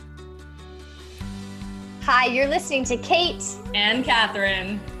Hi, you're listening to Kate and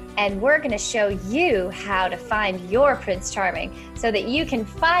Catherine, and we're going to show you how to find your Prince Charming so that you can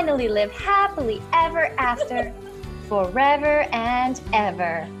finally live happily ever after, forever and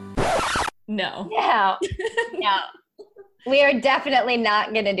ever. No. No. We are definitely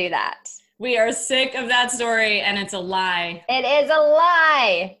not going to do that. We are sick of that story, and it's a lie. It is a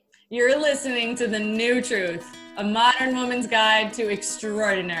lie. You're listening to The New Truth, a modern woman's guide to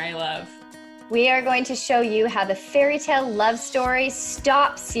extraordinary love. We are going to show you how the fairy tale love story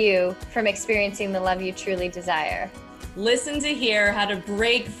stops you from experiencing the love you truly desire. Listen to hear how to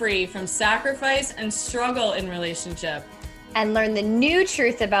break free from sacrifice and struggle in relationship. And learn the new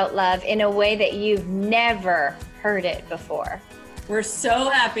truth about love in a way that you've never heard it before. We're so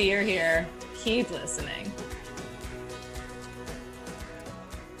happy you're here. Keep listening.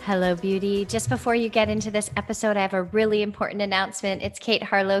 Hello, beauty. Just before you get into this episode, I have a really important announcement. It's Kate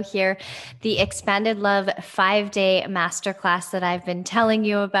Harlow here. The Expanded Love 5-day masterclass that I've been telling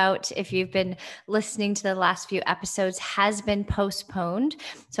you about, if you've been listening to the last few episodes, has been postponed.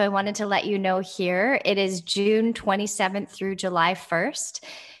 So I wanted to let you know here. It is June 27th through July 1st.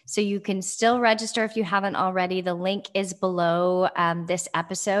 So you can still register if you haven't already. The link is below this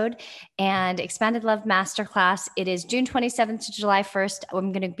episode. And Expanded Love Masterclass, it is June 27th to July 1st.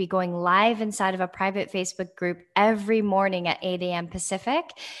 I'm going to be going live inside of a private Facebook group every morning at 8 a.m. Pacific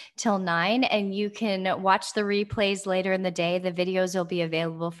till 9. And you can watch the replays later in the day. The videos will be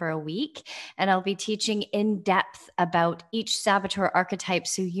available for a week. And I'll be teaching in depth about each saboteur archetype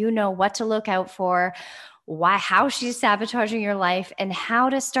so you know what to look out for, how she's sabotaging your life, and how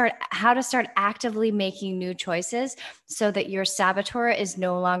to start actively making new choices so that your saboteur is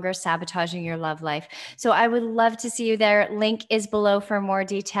no longer sabotaging your love life. So I would love to see you there. Link is below for more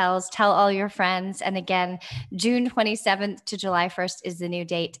details. Tell all your friends. And again, June 27th to July 1st is the new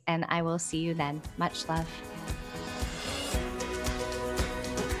date, and I will see you then. Much love.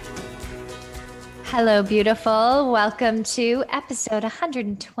 Hello, beautiful. Welcome to episode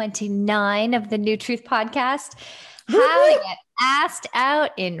 129 of the New Truth Podcast. How to get asked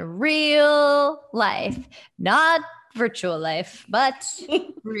out in real life, not virtual life, but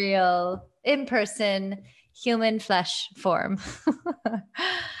real, in-person, human flesh form.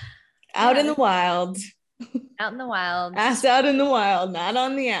 Out in the wild. Out in the wild. Asked out in the wild, not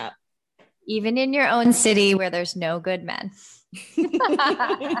on the app. Even in your own city where there's no good men.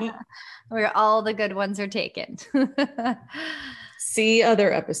 Where all the good ones are taken. See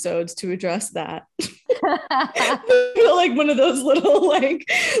other episodes to address that. I feel like one of those little like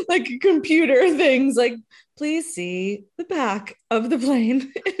computer things, like, please see the back of the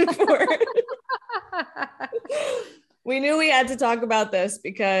plane. We knew we had to talk about this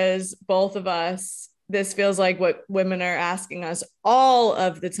because both of us, this feels like what women are asking us all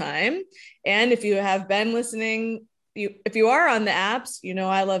of the time. And if you have been listening, if you are on the apps, you know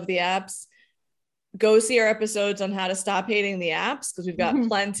I love the apps. Go see our episodes on how to stop hating the apps because we've got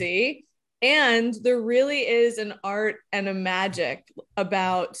plenty. And there really is an art and a magic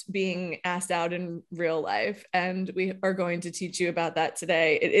about being asked out in real life. And we are going to teach you about that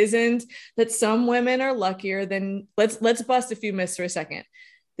today. It isn't that some women are luckier than, let's bust a few myths for a second.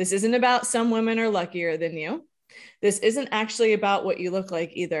 This isn't about some women are luckier than you. This isn't actually about what you look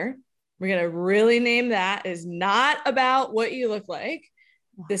like either. We're going to really name that. It is not about what you look like.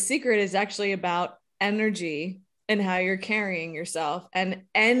 The secret is actually about energy and how you're carrying yourself. And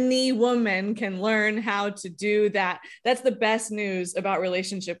any woman can learn how to do that. That's the best news about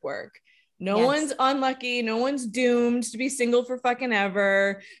relationship work. No one's unlucky. No one's doomed to be single for fucking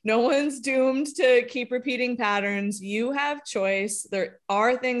ever. No one's doomed to keep repeating patterns. You have choice. There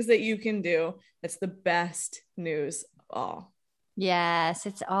are things that you can do. That's the best news of all. Yes,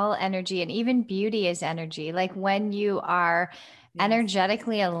 it's all energy, and even beauty is energy. Like when you are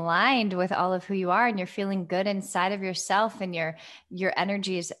energetically aligned with all of who you are and you're feeling good inside of yourself and your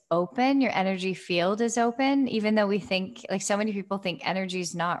energy is open, your energy field is open, even though we think, like so many people think energy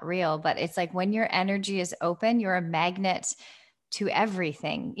is not real, but it's like when your energy is open, you're a magnet to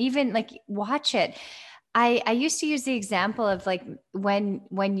everything. Even like watch it. I used to use the example of like when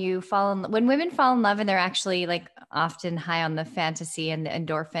women fall in love and they're actually like often high on the fantasy and the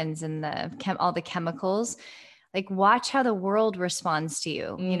endorphins and all the chemicals, like watch how the world responds to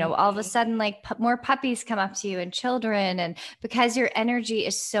you. You know, all of a sudden, like more puppies come up to you and children, and because your energy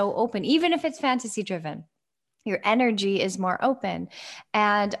is so open, even if it's fantasy driven, your energy is more open.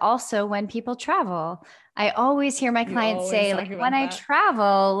 And also when people travel, I always hear my clients say, like, when I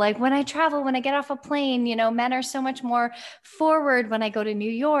travel, when I get off a plane, you know, men are so much more forward when I go to New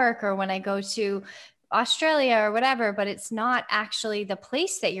York or when I go to Australia or whatever, but it's not actually the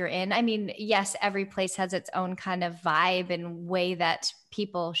place that you're in. I mean, yes, every place has its own kind of vibe and way that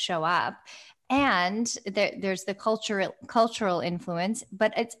people show up. And there's the cultural influence,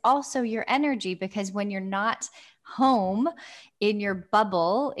 but it's also your energy, because when you're not home in your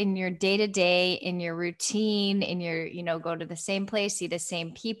bubble, in your day to day, in your routine, in your, go to the same place, see the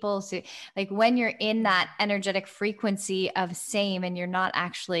same people. So, like, when you're in that energetic frequency of same and you're not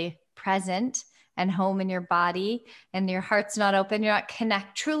actually present and home in your body, and your heart's not open, you're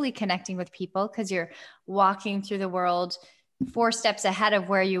not truly connecting with people, because you're walking through the world 4 steps ahead of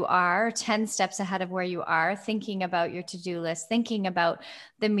where you are, 10 steps ahead of where you are, thinking about your to-do list, thinking about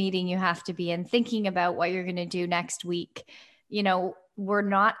the meeting you have to be in, thinking about what you're going to do next week. We're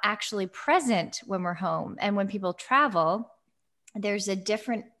not actually present when we're home. And when people travel, there's a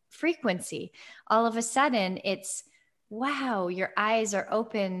different frequency. All of a sudden, it's, wow, your eyes are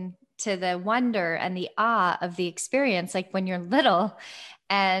open to the wonder and the awe of the experience, like when you're little.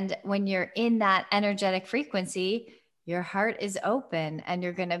 And when you're in that energetic frequency, your heart is open and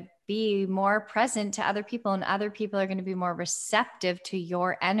you're going to be more present to other people, and other people are going to be more receptive to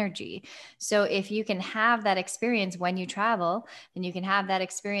your energy. So if you can have that experience when you travel, and you can have that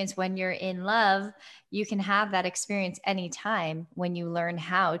experience when you're in love, you can have that experience anytime when you learn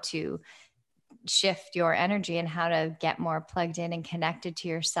how to shift your energy and how to get more plugged in and connected to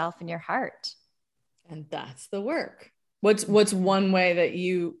yourself and your heart. And that's the work. What's one way that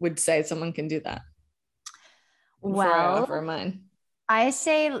you would say someone can do that? Before I offer mine, I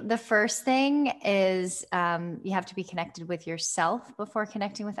say the first thing is you have to be connected with yourself before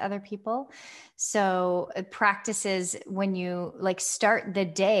connecting with other people. So practices when you start the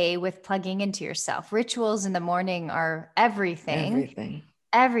day with plugging into yourself. Rituals in the morning are everything.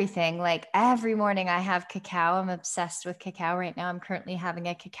 Like every morning I have cacao. I'm obsessed with cacao right now. I'm currently having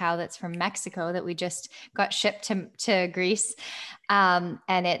a cacao that's from Mexico that we just got shipped to Greece. And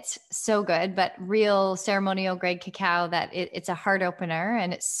it's so good, but real ceremonial grade cacao that it's a heart opener,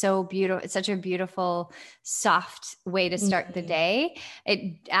 and it's so beautiful. It's such a beautiful, soft way to start the day.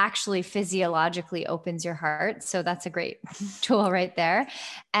 It actually physiologically opens your heart. So that's a great tool right there.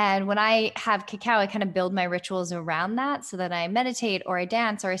 And when I have cacao, I kind of build my rituals around that, so that I meditate, or I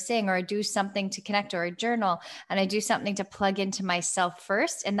dance, or I sing, or I do something to connect, or I journal, and I do something to plug into myself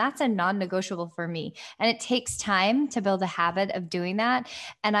first. And that's a non-negotiable for me. And it takes time to build a habit of doing that.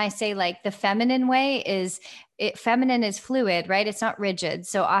 And I say, like, the feminine way is feminine is fluid, right? It's not rigid.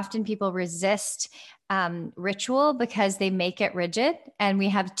 So often people resist ritual because they make it rigid, and we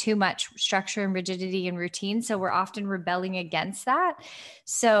have too much structure and rigidity and routine. So we're often rebelling against that.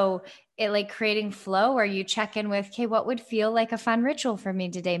 So it creating flow, where you check in with, okay, what would feel like a fun ritual for me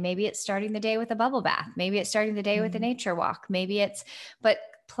today? Maybe it's starting the day with a bubble bath. Maybe it's starting the day with a nature walk. But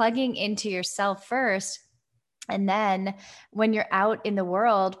plugging into yourself first. And then when you're out in the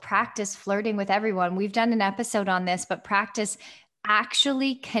world, practice flirting with everyone. We've done an episode on this, but practice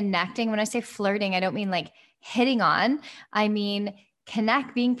actually connecting. When I say flirting, I don't mean like hitting on. I mean,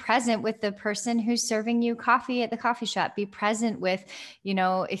 being present with the person who's serving you coffee at the coffee shop. Be present with,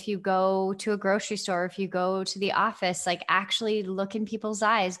 if you go to a grocery store, if you go to the office, actually look in people's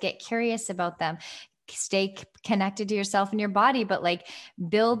eyes, get curious about them. Stay connected to yourself and your body, but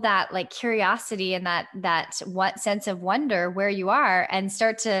build that curiosity and that what sense of wonder where you are, and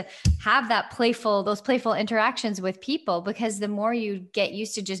start to have those playful interactions with people, because the more you get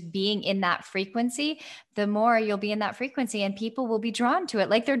used to just being in that frequency, the more you'll be in that frequency, and people will be drawn to it,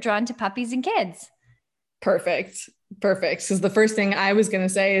 like they're drawn to puppies and kids. Perfect. Because the first thing I was going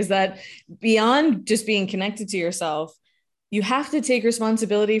to say is that beyond just being connected to yourself, you have to take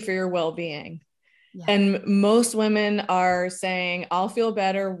responsibility for your well-being. Yeah. And most women are saying, I'll feel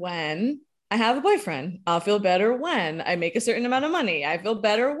better when I have a boyfriend. I'll feel better when I make a certain amount of money. I feel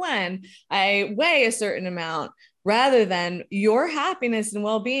better when I weigh a certain amount, rather than your happiness and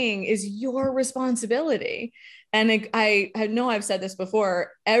well-being is your responsibility. And I know I've said this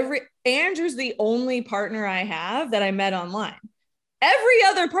before, Andrew's the only partner I have that I met online. Every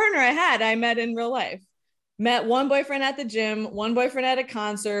other partner I met in real life. Met one boyfriend at the gym, one boyfriend at a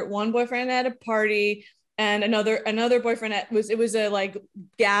concert, one boyfriend at a party, and another boyfriend it was a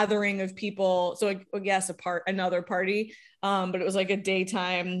gathering of people. So I guess another party, but it was a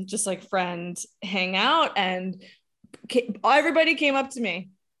daytime, just friend hangout, and everybody came up to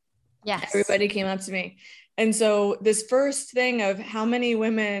me. Yes, everybody came up to me. And so this first thing of how many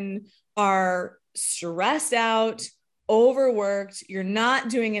women are stressed out, overworked, you're not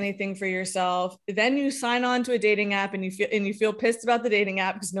doing anything for yourself, then you sign on to a dating app and you feel pissed about the dating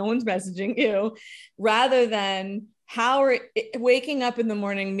app because no one's messaging you, rather than how are waking up in the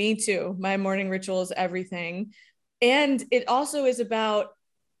morning, me too. My morning ritual is everything. And it also is about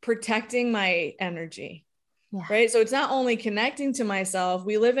protecting my energy. Yeah. Right. So it's not only connecting to myself.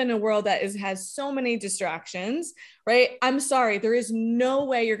 We live in a world that has so many distractions, right? I'm sorry. There is no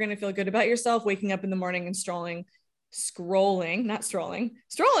way you're going to feel good about yourself waking up in the morning and scrolling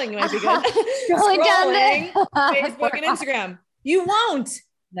might be good. Scrolling Facebook and Instagram. You won't.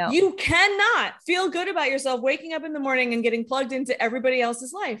 No. You cannot feel good about yourself waking up in the morning and getting plugged into everybody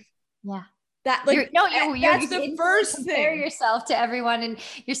else's life. Yeah. That that's the first thing. Compare yourself to everyone, and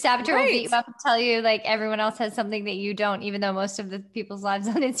your saboteur will beat you up and tell you like everyone else has something that you don't, even though most of the people's lives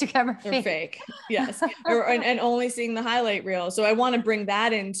on Instagram are fake. Yes. and only seeing the highlight reel. So I want to bring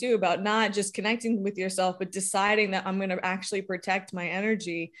that in too, about not just connecting with yourself, but deciding that I'm going to actually protect my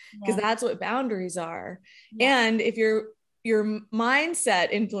energy, because that's what boundaries are. Yeah. And if your mindset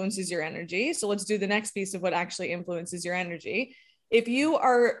influences your energy. So let's do the next piece of what actually influences your energy. If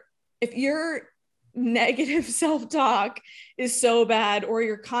your negative self-talk is so bad, or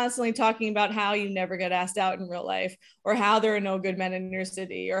you're constantly talking about how you never get asked out in real life, or how there are no good men in your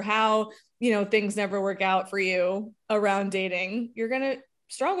city, or how, things never work out for you around dating, you're going to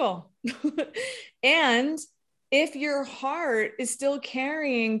struggle. And if your heart is still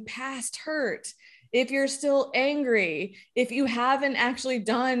carrying past hurt, if you're still angry, if you haven't actually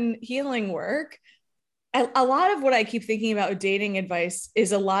done healing work, a lot of what I keep thinking about with dating advice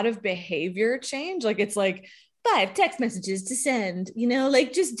is a lot of behavior change. Like it's like 5 text messages to send,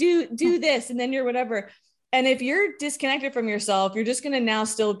 like just do this and then you're whatever. And if you're disconnected from yourself, you're just going to now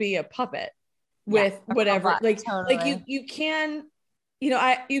still be a puppet with whatever. Totally. You can,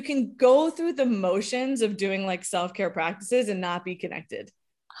 you can go through the motions of doing like self-care practices and not be connected.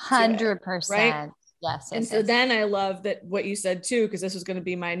 100%. Right? Yes. And so then I love that what you said too, because this was going to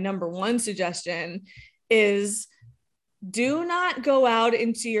be my number one suggestion, is do not go out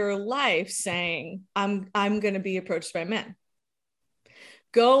into your life saying, I'm going to be approached by men.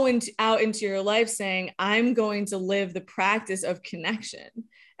 Go out into your life saying, I'm going to live the practice of connection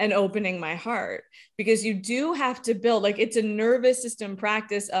and opening my heart, because you do have to build, like, it's a nervous system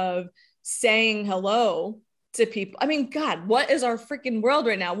practice of saying hello to people. I mean, God, what is our freaking world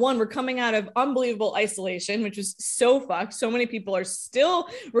right now? One, we're coming out of unbelievable isolation, which is so fucked. So many people are still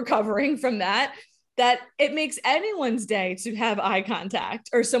recovering from that it makes anyone's day to have eye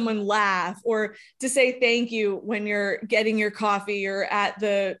contact or someone laugh or to say thank you when you're getting your coffee or at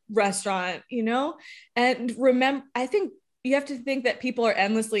the restaurant, and remember, I think you have to think that people are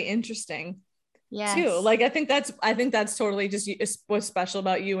endlessly interesting. Yes. Too. Like, I think that's totally just what's special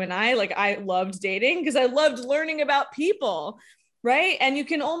about you and I. Like, I loved dating because I loved learning about people. Right. And you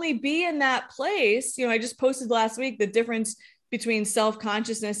can only be in that place. I just posted last week the difference between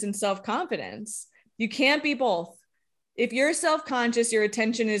self-consciousness and self-confidence. You can't be both. If you're self-conscious, your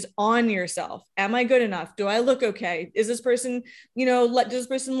attention is on yourself. Am I good enough? Do I look okay? Is this person, does this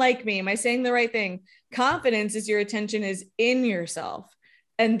person like me? Am I saying the right thing? Confidence is your attention is in yourself.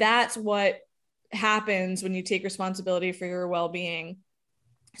 And that's what happens when you take responsibility for your well-being.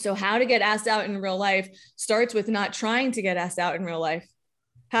 So how to get asked out in real life starts with not trying to get asked out in real life.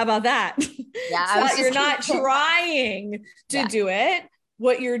 How about that? Yeah, so you're not trying to do it.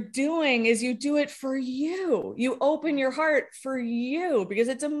 What you're doing is you do it for you. You open your heart for you, because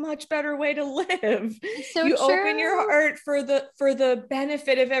it's a much better way to live. So you open your heart for the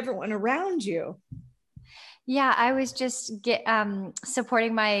benefit of everyone around you. Yeah, I was just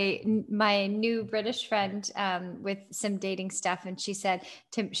supporting my new British friend with some dating stuff, and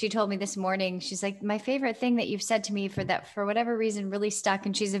she told me this morning, she's like, my favorite thing that you've said to me for whatever reason really stuck,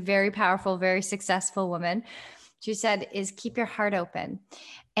 and she's a very powerful, very successful woman. She said, is keep your heart open.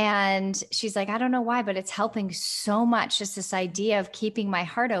 And she's like, I don't know why, but it's helping so much, just this idea of keeping my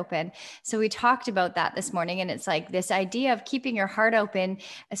heart open. So we talked about that this morning, and it's like this idea of keeping your heart open.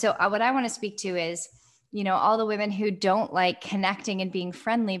 So what I want to speak to is, all the women who don't like connecting and being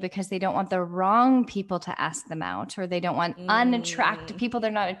friendly because they don't want the wrong people to ask them out, or they don't want unattractive people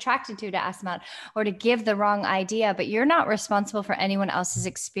they're not attracted to ask them out, or to give the wrong idea. But you're not responsible for anyone else's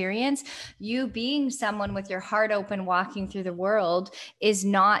experience. You being someone with your heart open, walking through the world does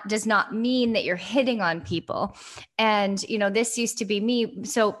not mean that you're hitting on people. And, this used to be me.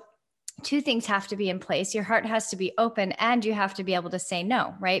 So 2 things have to be in place. Your heart has to be open, and you have to be able to say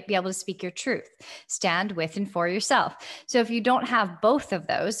no, right? Be able to speak your truth, stand with and for yourself. So if you don't have both of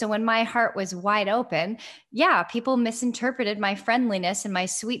those, so when my heart was wide open, people misinterpreted my friendliness and my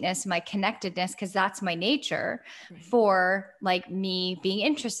sweetness and my connectedness, because that's my nature, for like me being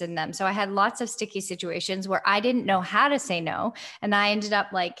interested in them. So I had lots of sticky situations where I didn't know how to say no. And I ended up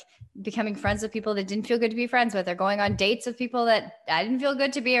like becoming friends with people that didn't feel good to be friends with, or going on dates with people that I didn't feel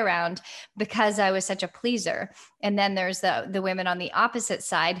good to be around because I was such a pleaser. And then there's the women on the opposite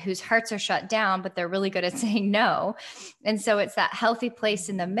side whose hearts are shut down, but they're really good at saying no. And so it's that healthy place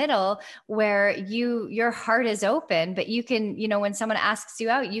in the middle where your heart is open, but you can, when someone asks you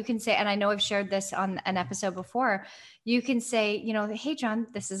out, you can say, and I know I've shared this on an episode before, you can say, hey, John,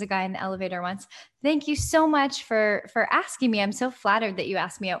 this is a guy in the elevator once. Thank you so much for asking me. I'm so flattered that you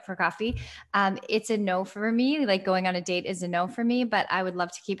asked me out for coffee. It's a no for me. Like going on a date is a no for me, but I would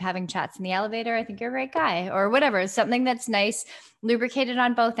love to keep having chats in the elevator. I think you're a great guy, or whatever. Something that's nice, lubricated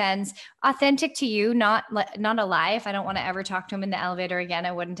on both ends, authentic to you, not a lie. If I don't want to ever talk to him in the elevator again,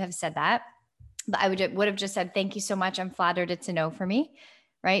 I wouldn't have said that. But I would have just said, thank you so much. I'm flattered. It's a no for me,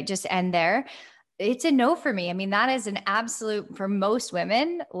 right? Just end there. It's a no for me. I mean, that is an absolute, for most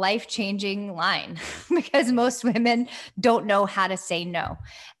women, life-changing line because most women don't know how to say no.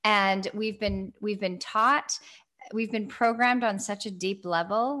 And we've been taught, we've been programmed on such a deep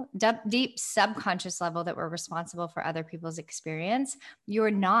level, deep subconscious level, that we're responsible for other people's experience.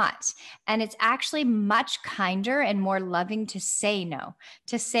 You're not. And it's actually much kinder and more loving to say no,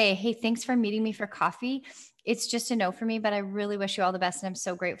 to say, hey, thanks for meeting me for coffee. It's just a no for me, but I really wish you all the best. And I'm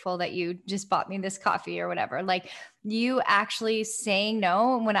so grateful that you just bought me this coffee or whatever. Like, you actually saying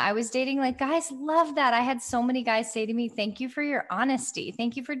no. When I was dating, like, guys love that. I had so many guys say to me, thank you for your honesty.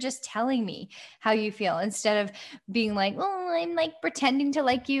 Thank you for just telling me how you feel, instead of being like, oh, I'm like pretending to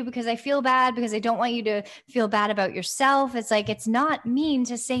like you because I feel bad, because I don't want you to feel bad about yourself. It's like, it's not mean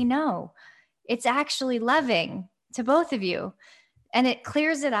to say no. It's actually loving to both of you. And it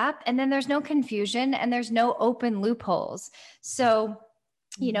clears it up. And then there's no confusion and there's no open loopholes. So,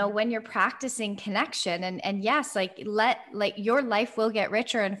 when you're practicing connection, and yes, like your life will get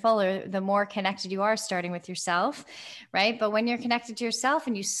richer and fuller the more connected you are, starting with yourself, right? But when you're connected to yourself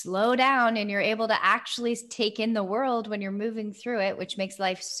and you slow down and you're able to actually take in the world when you're moving through it, which makes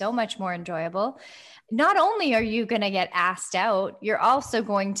life so much more enjoyable. Not only are you going to get asked out, you're also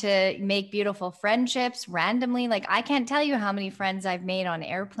going to make beautiful friendships randomly. Like, I can't tell you how many friends I've made on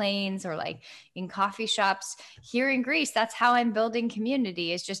airplanes or like in coffee shops here in Greece. That's how I'm building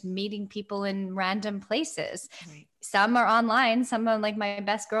community, is just meeting people in random places. Right. Some are online. Some are like my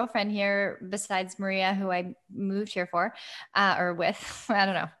best girlfriend here, besides Maria, who I moved here for, or with, I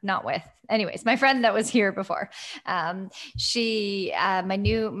don't know, not with. Anyways, my friend that was here before, my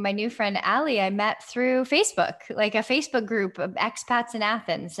new friend, Ali, I met through Facebook, like a Facebook group of expats in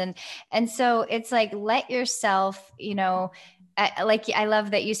Athens. And so it's like, let yourself, I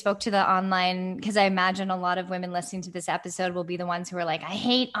love that you spoke to the online, because I imagine a lot of women listening to this episode will be the ones who are like, I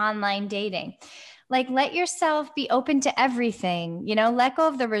hate online dating. Like, let yourself be open to everything, let go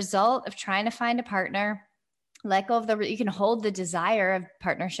of the result of trying to find a partner. Let go of you can hold the desire of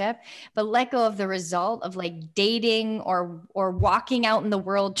partnership, but let go of the result of like dating or walking out in the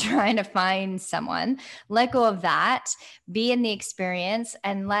world trying to find someone. Let go of that, be in the experience,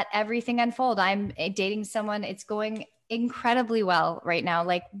 and let everything unfold. I'm dating someone. It's going incredibly well right now.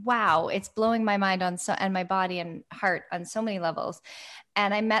 Like, wow, it's blowing my mind and my body and heart on so many levels.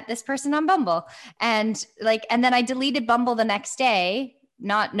 And I met this person on Bumble, and then I deleted Bumble the next day,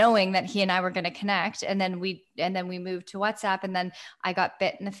 not knowing that he and I were going to connect. And then we moved to WhatsApp, and then I got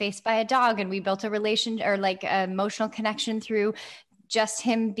bit in the face by a dog, and we built a relation, or like an emotional connection, through just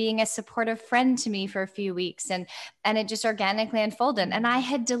him being a supportive friend to me for a few weeks. And it just organically unfolded. And I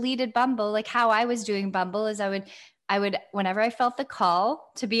had deleted Bumble. Like, how I was doing Bumble is I would, whenever I felt the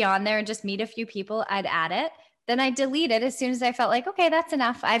call to be on there and just meet a few people, I'd add it. Then I delete it as soon as I felt like, okay, that's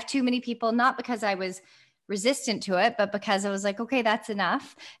enough. I have too many people, not because I was resistant to it, but because I was like, okay, that's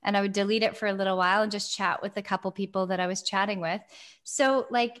enough. And I would delete it for a little while and just chat with a couple people that I was chatting with. So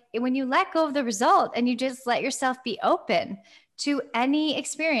like, when you let go of the result and you just let yourself be open to any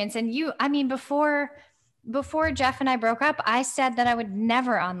experience. And before Jeff and I broke up, I said that I would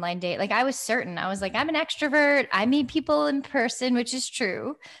never online date. Like, I was certain. I was like, I'm an extrovert. I meet people in person, which is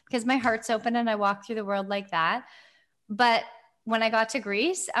true because my heart's open and I walk through the world like that. But when I got to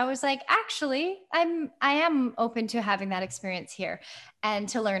Greece, I was like, actually, I am open to having that experience here, and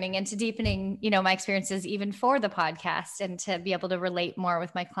to learning and to deepening, my experiences even for the podcast, and to be able to relate more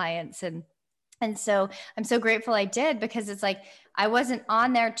with my clients. And so I'm so grateful I did, because it's like, I wasn't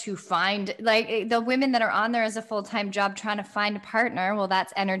on there to find, like, the women that are on there as a full-time job trying to find a partner. Well,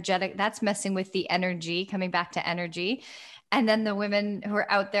 that's energetic. That's messing with the energy, coming back to energy. And then the women who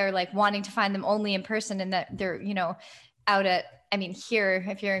are out there like wanting to find them only in person, and that they're, out at I mean, here,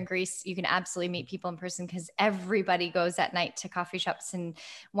 if you're in Greece, you can absolutely meet people in person because everybody goes at night to coffee shops and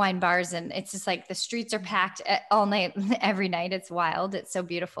wine bars. And it's just like the streets are packed all night, every night. It's wild. It's so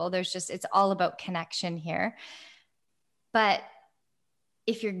beautiful. It's all about connection here. But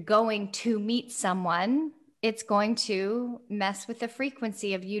if you're going to meet someone, it's going to mess with the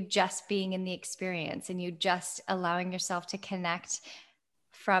frequency of you just being in the experience and you just allowing yourself to connect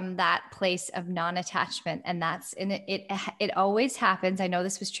from that place of non-attachment. And that's in it. It always happens. I know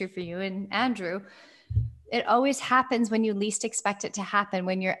this was true for you and Andrew. It always happens when you least expect it to happen,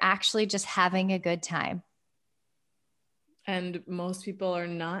 when you're actually just having a good time. And most people are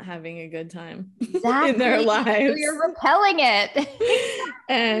not having a good time exactly. in their lives. So you're repelling it.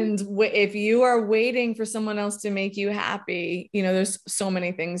 And if you are waiting for someone else to make you happy, you know, there's so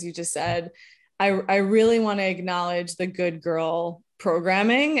many things you just said. I really want to acknowledge the good girl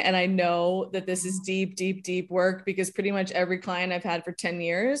programming. And I know that this is deep, deep, deep work because pretty much every client I've had for 10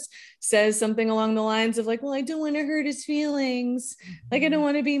 years says something along the lines of like, well, I don't want to hurt his feelings. Like, I don't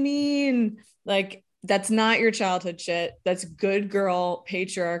want to be mean. Like, that's not your childhood shit. That's good girl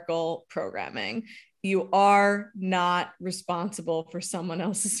patriarchal programming. You are not responsible for someone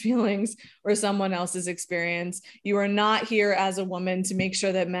else's feelings or someone else's experience. You are not here as a woman to make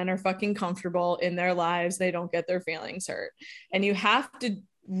sure that men are fucking comfortable in their lives. They don't get their feelings hurt. And you have to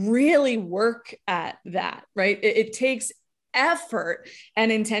really work at that, right? It takes effort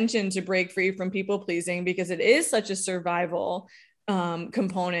and intention to break free from people pleasing because it is such a survival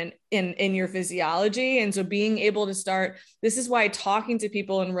component in your physiology. And so being able to start, this is why talking to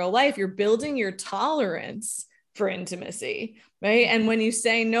people in real life, you're building your tolerance for intimacy, right? And when you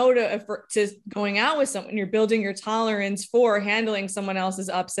say no to going out with someone, you're building your tolerance for handling someone else's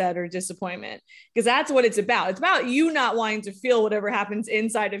upset or disappointment, because that's what it's about. It's about you not wanting to feel whatever happens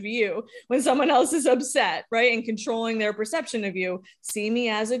inside of you when someone else is upset, right? And controlling their perception of you. See me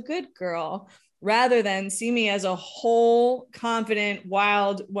as a good girl, rather than see me as a whole, confident,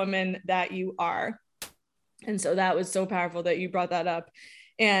 wild woman that you are. And so that was so powerful that you brought that up.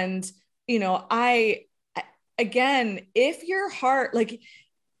 And, you know, again, if your heart, like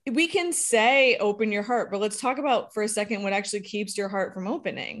we can say open your heart, but let's talk about for a second what actually keeps your heart from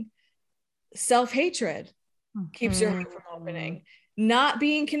opening. Self-hatred keeps your heart from opening. Not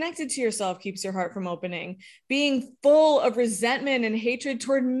being connected to yourself keeps your heart from opening. Being full of resentment and hatred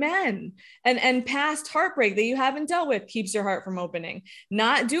toward men and past heartbreak that you haven't dealt with keeps your heart from opening.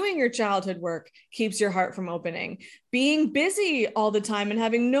 Not doing your childhood work keeps your heart from opening. Being busy all the time and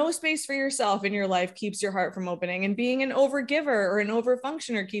having no space for yourself in your life keeps your heart from opening. And being an overgiver or an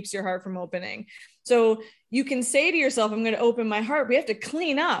overfunctioner keeps your heart from opening. So you can say to yourself, I'm going to open my heart. We have to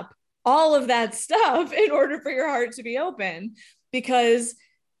clean up all of that stuff in order for your heart to be open, because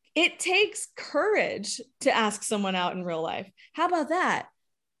it takes courage to ask someone out in real life. How about that?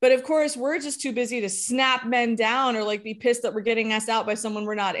 But of course, we're just too busy to snap men down or like be pissed that we're getting asked out by someone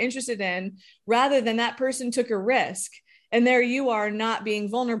we're not interested in, rather than that person took a risk. And there you are, not being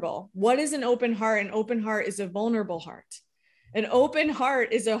vulnerable. What is an open heart? An open heart is a vulnerable heart. An open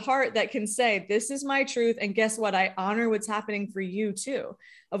heart is a heart that can say, this is my truth. And guess what? I honor what's happening for you too.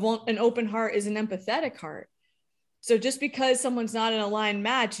 An open heart is an empathetic heart. So just because someone's not an aligned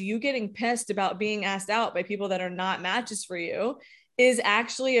match, you getting pissed about being asked out by people that are not matches for you is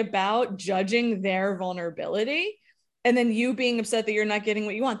actually about judging their vulnerability. And then you being upset that you're not getting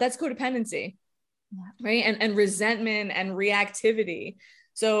what you want. That's codependency, right? And resentment and reactivity.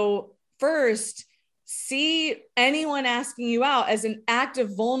 So first, see anyone asking you out as an act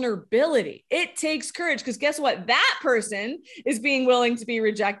of vulnerability. It takes courage, because guess what? That person is being willing to be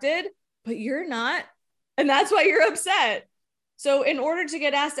rejected, but you're not. And that's why you're upset. So in order to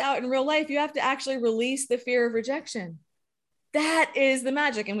get asked out in real life, you have to actually release the fear of rejection. That is the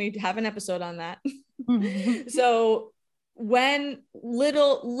magic. And we have an episode on that. So when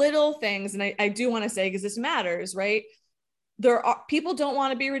little things, and I do want to say, because this matters, right? People don't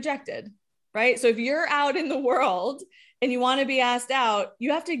want to be rejected, right? So if you're out in the world and you want to be asked out,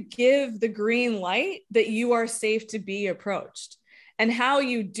 you have to give the green light that you are safe to be approached. And how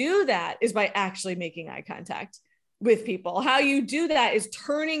you do that is by actually making eye contact with people. How you do that is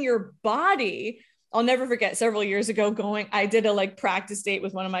turning your body. I'll never forget several years ago I did a like practice date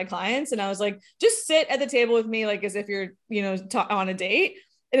with one of my clients. And I was like, just sit at the table with me, like as if you're, on a date.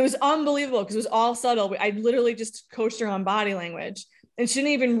 And it was unbelievable because it was all subtle. I literally just coached her on body language, and she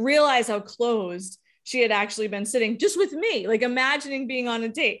didn't even realize how closed she had actually been sitting just with me, like imagining being on a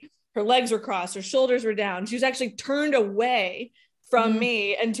date. Her legs were crossed, her shoulders were down. She was actually turned away from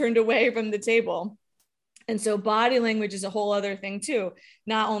me and turned away from the table. And so body language is a whole other thing too.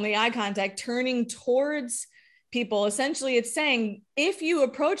 Not only eye contact, turning towards people, essentially it's saying, if you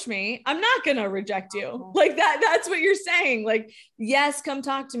approach me, I'm not going to reject you. Like that's what you're saying. Like, yes, come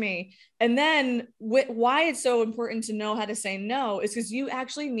talk to me. And then why it's so important to know how to say no is because you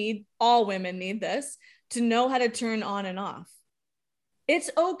actually need, all women need this, to know how to turn on and off. It's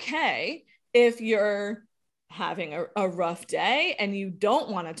okay if you're having a rough day and you don't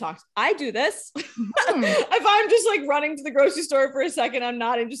want to talk. I do this. If I'm just like running to the grocery store for a second, I'm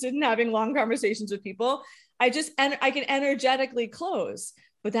not interested in having long conversations with people. I can energetically close,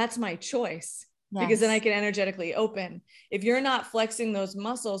 but that's my choice. Yes. Because then I can energetically open. If you're not flexing those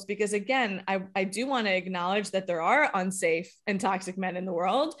muscles, because again, I do want to acknowledge that there are unsafe and toxic men in the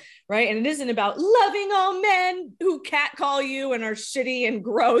world, right? And it isn't about loving all men who catcall you and are shitty and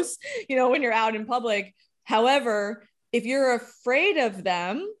gross, when you're out in public. However, if you're afraid of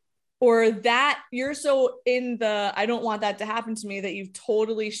them, or that you're so in the, I don't want that to happen to me, that you've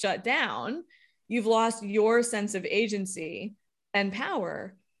totally shut down, you've lost your sense of agency and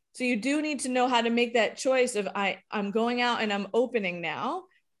power. So you do need to know how to make that choice of I'm going out and I'm opening now,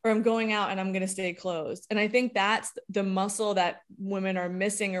 or I'm going out and I'm going to stay closed. And I think that's the muscle that women are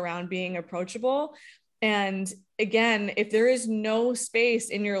missing around being approachable. And again, if there is no space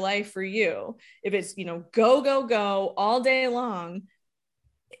in your life for you, if it's, go, go, go all day long,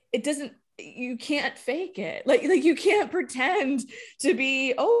 you can't fake it. Like you can't pretend to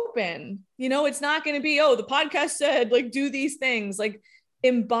be open. It's not going to be, the podcast said, like, do these things. Like,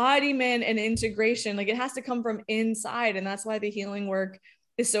 embodiment and integration, like, it has to come from inside. And that's why the healing work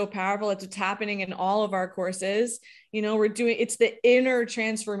is so powerful. It's what's happening in all of our courses. It's the inner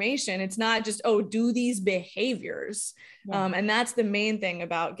transformation. It's not just, do these behaviors. Yeah. And that's the main thing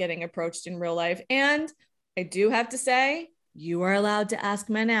about getting approached in real life. And I do have to say, you are allowed to ask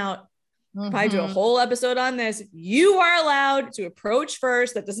men out. If I do a whole episode on this, you are allowed to approach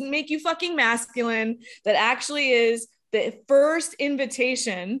first. That doesn't make you fucking masculine. That actually is the first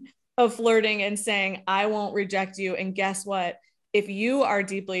invitation of flirting and saying, I won't reject you. And guess what? If you are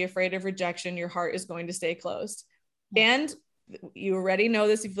deeply afraid of rejection, your heart is going to stay closed. And you already know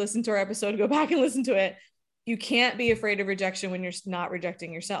this. If you've listened to our episode, go back and listen to it. You can't be afraid of rejection when you're not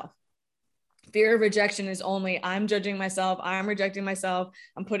rejecting yourself. Fear of rejection is only, I'm judging myself, I'm rejecting myself,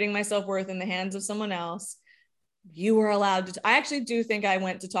 I'm putting my self-worth in the hands of someone else. You were allowed to. I actually do think I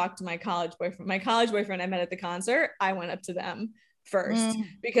went to talk to my college boyfriend. My college boyfriend I met at the concert, I went up to them first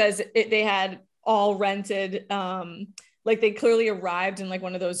because they had all rented, like they clearly arrived in like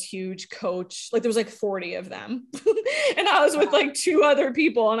one of those huge coach, like there was like 40 of them. And I was with like 2 other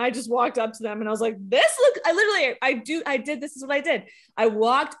people, and I just walked up to them and I was like, I did, this is what I did. I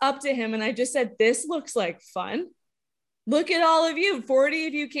walked up to him and I just said, this looks like fun. Look at all of you, 40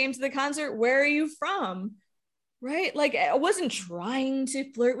 of you came to the concert. Where are you from? Right? Like, I wasn't trying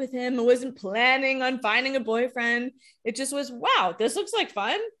to flirt with him. I wasn't planning on finding a boyfriend. It just was, wow, this looks like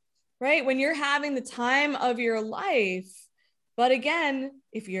fun. Right? When you're having the time of your life. But again,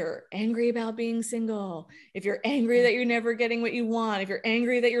 if you're angry about being single, if you're angry that you're never getting what you want, if you're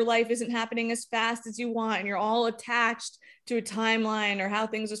angry that your life isn't happening as fast as you want, and you're all attached to a timeline or how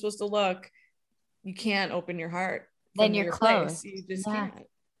things are supposed to look, you can't open your heart. Then you're closed. You just can't.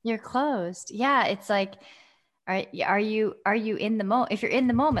 You're closed. Yeah. It's like, are you in the moment? If you're in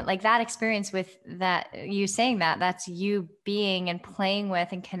the moment, like that experience with that, you saying that's you being and playing with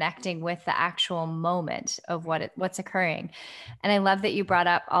and connecting with the actual moment of what's occurring. And I love that you brought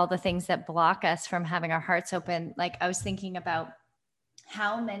up all the things that block us from having our hearts open. Like, I was thinking about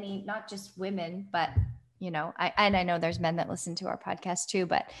how many, not just women, but I know there's men that listen to our podcast too,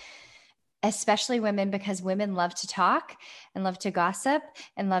 but especially women, because women love to talk and love to gossip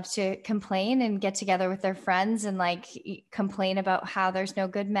and love to complain and get together with their friends and like complain about how there's no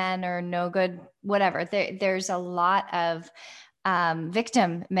good men or no good whatever. There's a lot of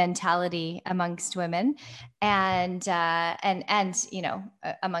victim mentality amongst women and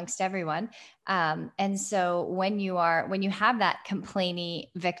amongst everyone. And so when you have that complainy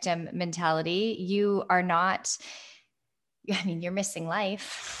victim mentality, you are not, you're missing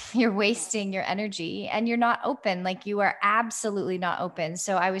life, you're wasting your energy, and you're not open. Like, you are absolutely not open.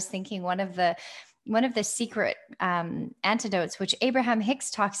 So I was thinking one of the secret antidotes, which Abraham Hicks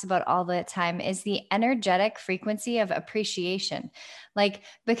talks about all the time, is the energetic frequency of appreciation. Like,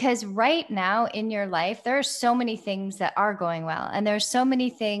 because right now in your life, there are so many things that are going well. And there's so many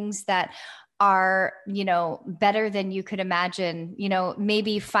things that are, better than you could imagine.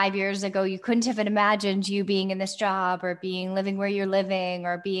 Maybe 5 years ago, you couldn't have imagined you being in this job or living where you're living,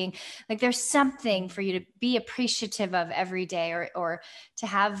 or being like, there's something for you to be appreciative of every day, or to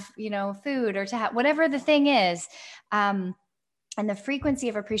have, food, or to have whatever the thing is. And the frequency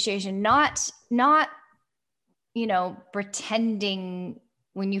of appreciation, not pretending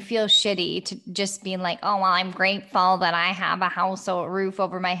when you feel shitty to just being like, oh, well, I'm grateful that I have a house or a roof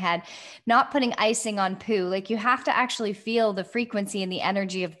over my head, not putting icing on poo. Like you have to actually feel the frequency and the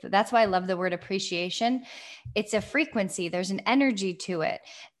energy of, that's why I love the word appreciation. It's a frequency, there's an energy to it.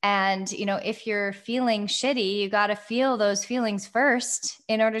 And, if you're feeling shitty, you got to feel those feelings first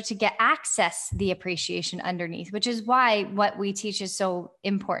in order to get access the appreciation underneath, which is why what we teach is so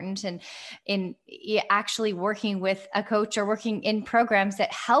important. And in actually working with a coach or working in programs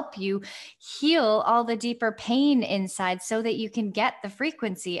that help you heal all the deeper pain inside so that you can get the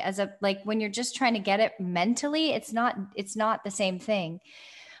frequency like when you're just trying to get it mentally, it's not the same thing.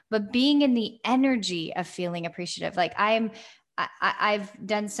 But being in the energy of feeling appreciative, like I've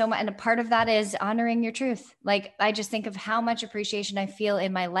done so much. And a part of that is honoring your truth. Like, I just think of how much appreciation I feel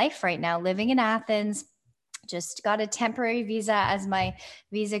in my life right now, living in Athens, just got a temporary visa as my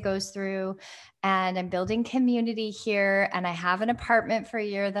visa goes through, and I'm building community here, and I have an apartment for a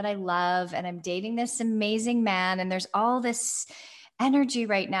year that I love, and I'm dating this amazing man. And there's all this energy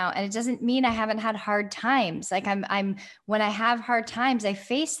right now. And it doesn't mean I haven't had hard times. Like when I have hard times, I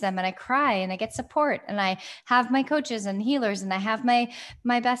face them and I cry and I get support, and I have my coaches and healers, and I have my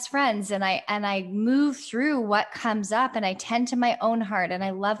best friends, and I move through what comes up, and I tend to my own heart, and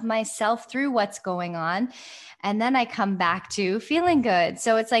I love myself through what's going on. And then I come back to feeling good.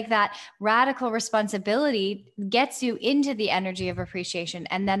 So it's like that radical responsibility gets you into the energy of appreciation.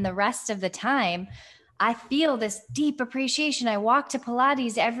 And then the rest of the time, I feel this deep appreciation. I walk to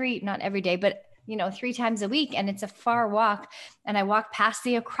Pilates not every day, but 3 times a week. And it's a far walk. And I walk past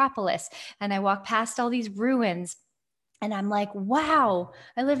the Acropolis, and I walk past all these ruins. And I'm like, wow,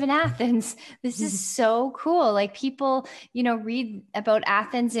 I live in Athens. This is so cool. Like people, read about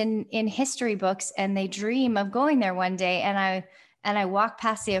Athens in history books, and they dream of going there one day. And I walk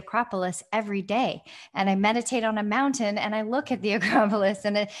past the Acropolis every day, and I meditate on a mountain, and I look at the Acropolis,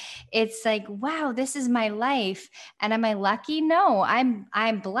 and it's like, wow, this is my life. And am I lucky? No,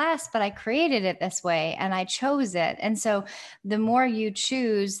 I'm blessed, but I created it this way, and I chose it. And so the more you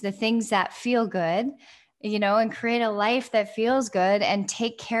choose the things that feel good, and create a life that feels good, and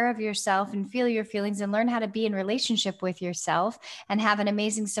take care of yourself and feel your feelings and learn how to be in relationship with yourself and have an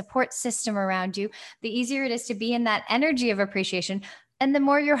amazing support system around you, the easier it is to be in that energy of appreciation. And the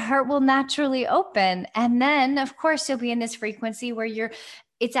more your heart will naturally open. And then of course you'll be in this frequency where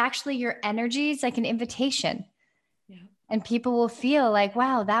it's actually your energy is like an invitation. Yeah. And people will feel like,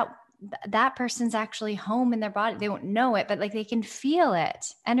 wow, that person's actually home in their body. They won't know it, but like they can feel it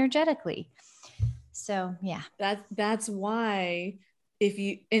energetically. So, yeah, that's why if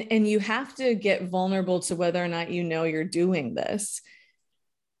you, and you have to get vulnerable to whether or not you're doing this,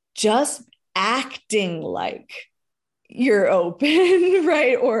 just acting like you're open,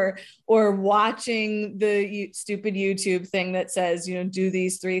 right? Or watching the stupid YouTube thing that says, do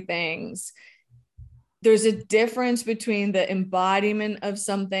these 3 things. There's a difference between the embodiment of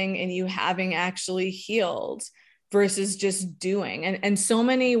something and you having actually healed versus just doing. And so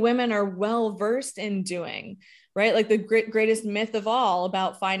many women are well versed in doing, right? Like the greatest myth of all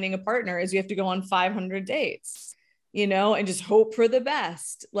about finding a partner is you have to go on 500 dates, and just hope for the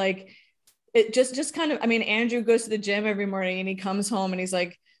best. Like it just kind of, Andrew goes to the gym every morning, and he comes home and he's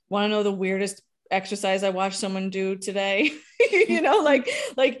like, want to know the weirdest exercise I watched someone do today?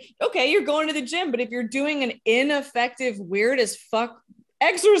 like, okay, you're going to the gym, but if you're doing an ineffective, weird as fuck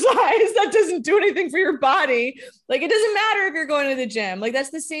exercise that doesn't do anything for your body, like it doesn't matter if you're going to the gym. Like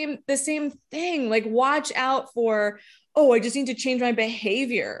that's the same thing. Like watch out for, oh, I just need to change my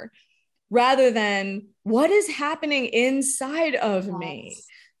behavior, rather than what is happening inside of me.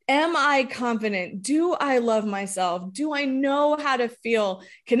 Am I confident? Do I love myself? Do I know how to feel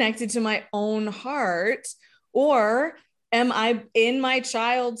connected to my own heart? Or am I in my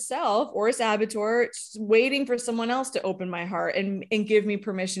child self or a saboteur waiting for someone else to open my heart and give me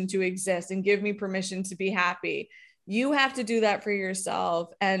permission to exist and give me permission to be happy? You have to do that for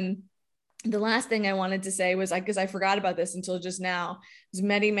yourself. And the last thing I wanted to say was, because I forgot about this until just now, it was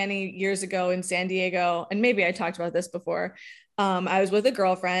many, many years ago in San Diego. And maybe I talked about this before. I was with a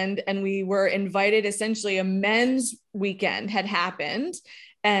girlfriend, and we were invited, essentially a men's weekend had happened.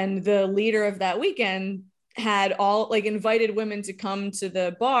 And the leader of that weekend had invited women to come to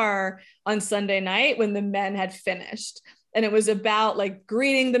the bar on Sunday night when the men had finished. And it was about like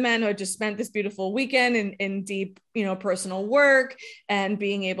greeting the men who had just spent this beautiful weekend in deep, personal work and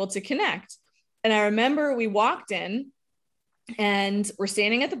being able to connect. And I remember we walked in and we're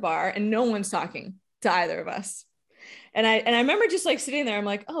standing at the bar and no one's talking to either of us. And I remember just like sitting there, I'm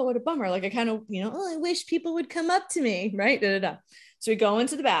like, oh, what a bummer. Like I kind of, I wish people would come up to me. Right. So we go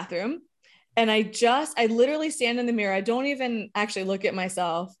into the bathroom, And I literally stand in the mirror. I don't even actually look at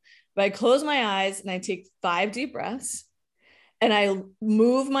myself, but I close my eyes and I take 5 deep breaths and I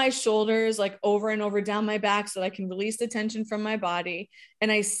move my shoulders like over and over down my back so that I can release the tension from my body. And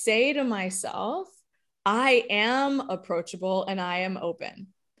I say to myself, I am approachable and I am open.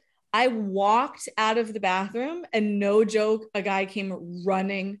 I walked out of the bathroom and no joke, a guy came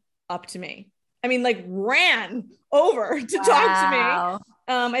running up to me. I mean, like ran over to talk to me.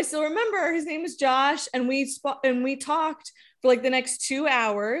 I still remember his name was Josh, and we talked for like the next 2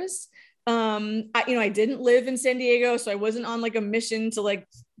 hours. I didn't live in San Diego, so I wasn't on like a mission to like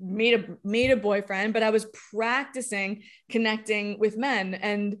meet a boyfriend, but I was practicing connecting with men,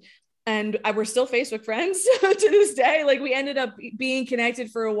 and we're still Facebook friends to this day. Like we ended up being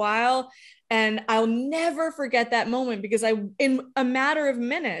connected for a while. And I'll never forget that moment because in a matter of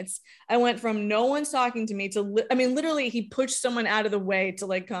minutes, I went from no one's talking to me to, literally he pushed someone out of the way to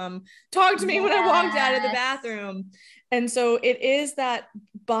like come talk to me when I walked out of the bathroom. And so it is that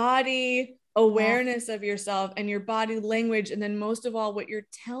body awareness of yourself and your body language. And then most of all, what you're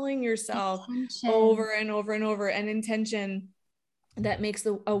telling yourself over and over and over, and intention that makes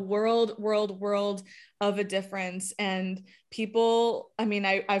a world of a difference. And people,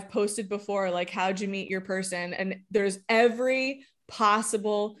 I've posted before, like, how'd you meet your person? And there's every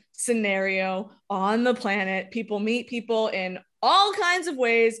possible scenario on the planet. People meet people in all kinds of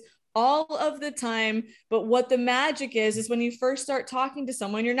ways all of the time. But what the magic is when you first start talking to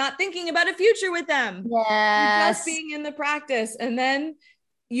someone, you're not thinking about a future with them. Yes. You're just being in the practice. And then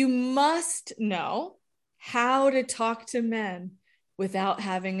you must know how to talk to men without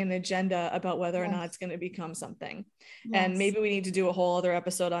having an agenda about whether or not it's going to become something. Yes. And maybe we need to do a whole other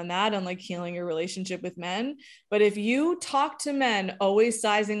episode on that, on like healing your relationship with men. But if you talk to men, always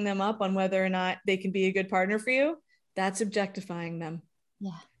sizing them up on whether or not they can be a good partner for you, that's objectifying them.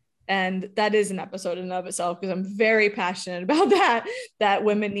 Yeah. And that is an episode in and of itself, because I'm very passionate about that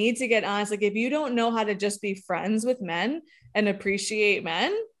women need to get honest. Like if you don't know how to just be friends with men and appreciate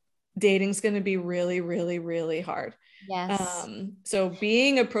men, dating's going to be really, really, really hard. Yes. So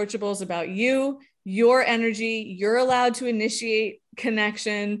being approachable is about you, your energy. You're allowed to initiate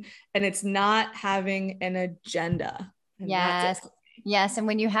connection, and it's not having an agenda. Yes. Yes. And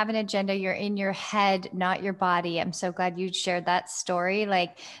when you have an agenda, you're in your head, not your body. I'm so glad you shared that story.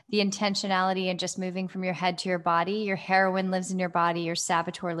 Like the intentionality and just moving from your head to your body. Your heroine lives in your body. Your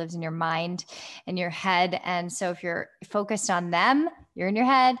saboteur lives in your mind and your head. And so if you're focused on them, you're in your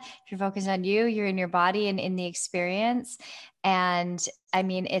head. If you're focused on you, you're in your body and in the experience. And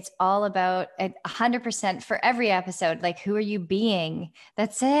it's all about 100% for every episode. Like, who are you being?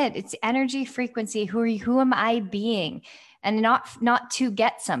 That's it. It's energy, frequency. Who am I being? And not to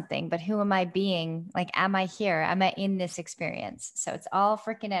get something, but who am I being? Like, am I here? Am I in this experience? So it's all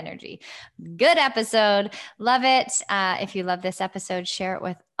freaking energy. Good episode. Love it. If you love this episode, share it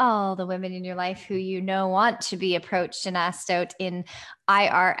with all the women in your life who you know want to be approached and asked out in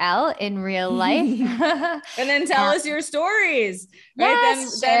IRL, in real life. And then tell us your stories, right?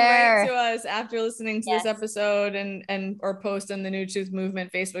 Yes, then write to us after listening to this episode or post in the New Truth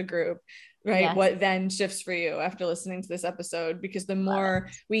Movement Facebook group. Right. Yes. What then shifts for you after listening to this episode? Because the more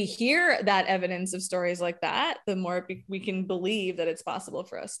we hear that evidence of stories like that, the more we can believe that it's possible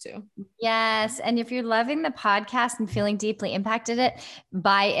for us to. Yes. And if you're loving the podcast and feeling deeply impacted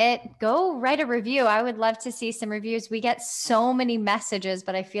by it, go write a review. I would love to see some reviews. We get so many messages,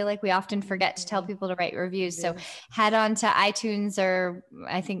 but I feel like we often forget to tell people to write reviews. So head on to iTunes, or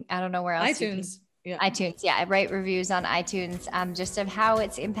I don't know where else. iTunes. Yeah. iTunes. Yeah. I write reviews on iTunes, just of how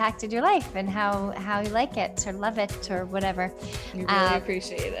it's impacted your life and how you like it or love it or whatever. We really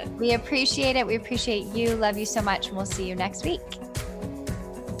appreciate it. We appreciate it. We appreciate you. Love you so much. And we'll see you next week.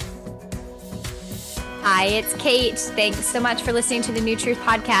 Hi, it's Kate. Thanks so much for listening to the New Truth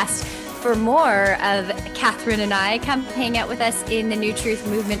podcast. For more of Catherine and I, come hang out with us in the New Truth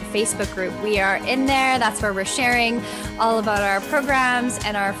Movement Facebook group. We are in there. That's where we're sharing all about our programs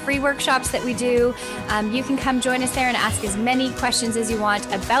and our free workshops that we do. You can come join us there and ask as many questions as you want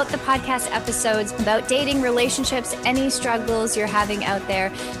about the podcast episodes, about dating, relationships, any struggles you're having out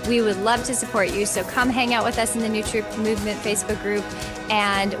there. We would love to support you. So come hang out with us in the New Truth Movement Facebook group,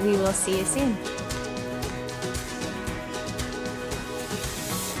 and we will see you soon.